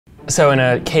So in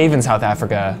a cave in South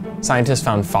Africa, scientists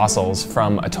found fossils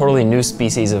from a totally new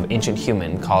species of ancient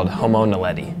human called Homo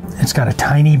naledi. It's got a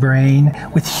tiny brain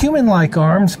with human-like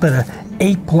arms, but an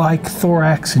ape-like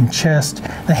thorax and chest.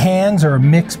 The hands are a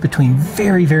mix between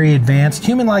very, very advanced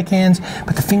human-like hands,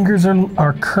 but the fingers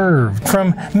are curved.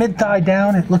 From mid-thigh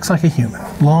down, it looks like a human.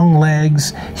 Long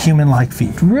legs, human-like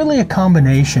feet. Really a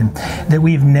combination that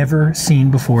we've never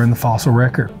seen before in the fossil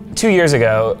record. 2 years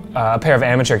ago, a pair of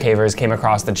amateur cavers came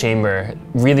across the chamber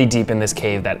really deep in this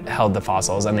cave that held the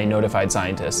fossils, and they notified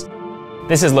scientists.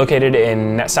 This is located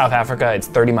in South Africa. It's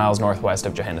 30 miles northwest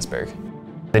of Johannesburg.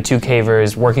 The two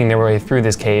cavers, working their way through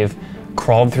this cave,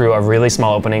 crawled through a really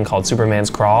small opening called Superman's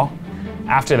Crawl.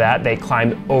 After that, they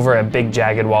climbed over a big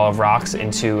jagged wall of rocks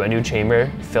into a new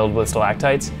chamber filled with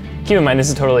stalactites. Keep in mind, this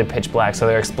is totally pitch black, so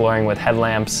they're exploring with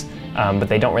headlamps, but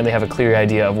they don't really have a clear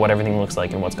idea of what everything looks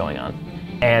like and what's going on.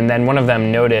 And then one of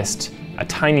them noticed a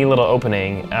tiny little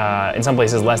opening, in some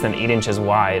places less than 8 inches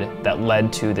wide, that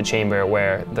led to the chamber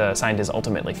where the scientists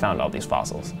ultimately found all these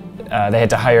fossils. They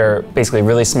had to hire basically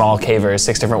really small cavers,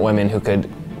 6 different women who could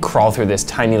crawl through this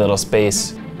tiny little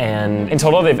space. And in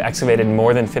total, they've excavated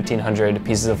more than 1,500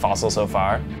 pieces of fossils so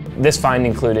far. This find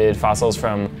included fossils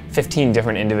from 15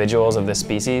 different individuals of this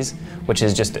species, which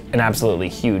is just an absolutely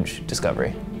huge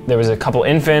discovery. There was a couple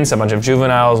infants, a bunch of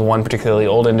juveniles, one particularly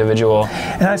old individual.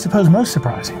 And I suppose most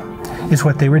surprising is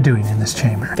what they were doing in this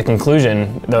chamber. The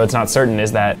conclusion, though it's not certain,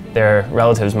 is that their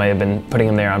relatives might have been putting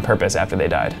them there on purpose after they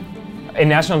died. In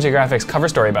National Geographic's cover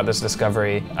story about this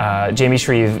discovery, Jamie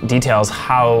Shreve details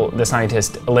how the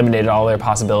scientists eliminated all their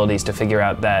possibilities to figure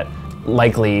out that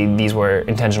likely these were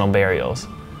intentional burials.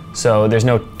 So there's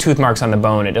no tooth marks on the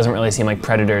bone. It doesn't really seem like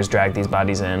predators dragged these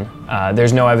bodies in.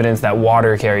 There's no evidence that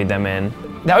water carried them in.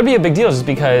 That would be a big deal just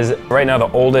because right now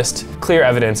the oldest clear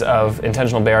evidence of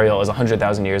intentional burial is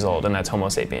 100,000 years old, and that's Homo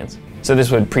sapiens. So this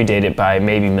would predate it by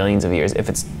maybe millions of years if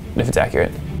it's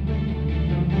accurate.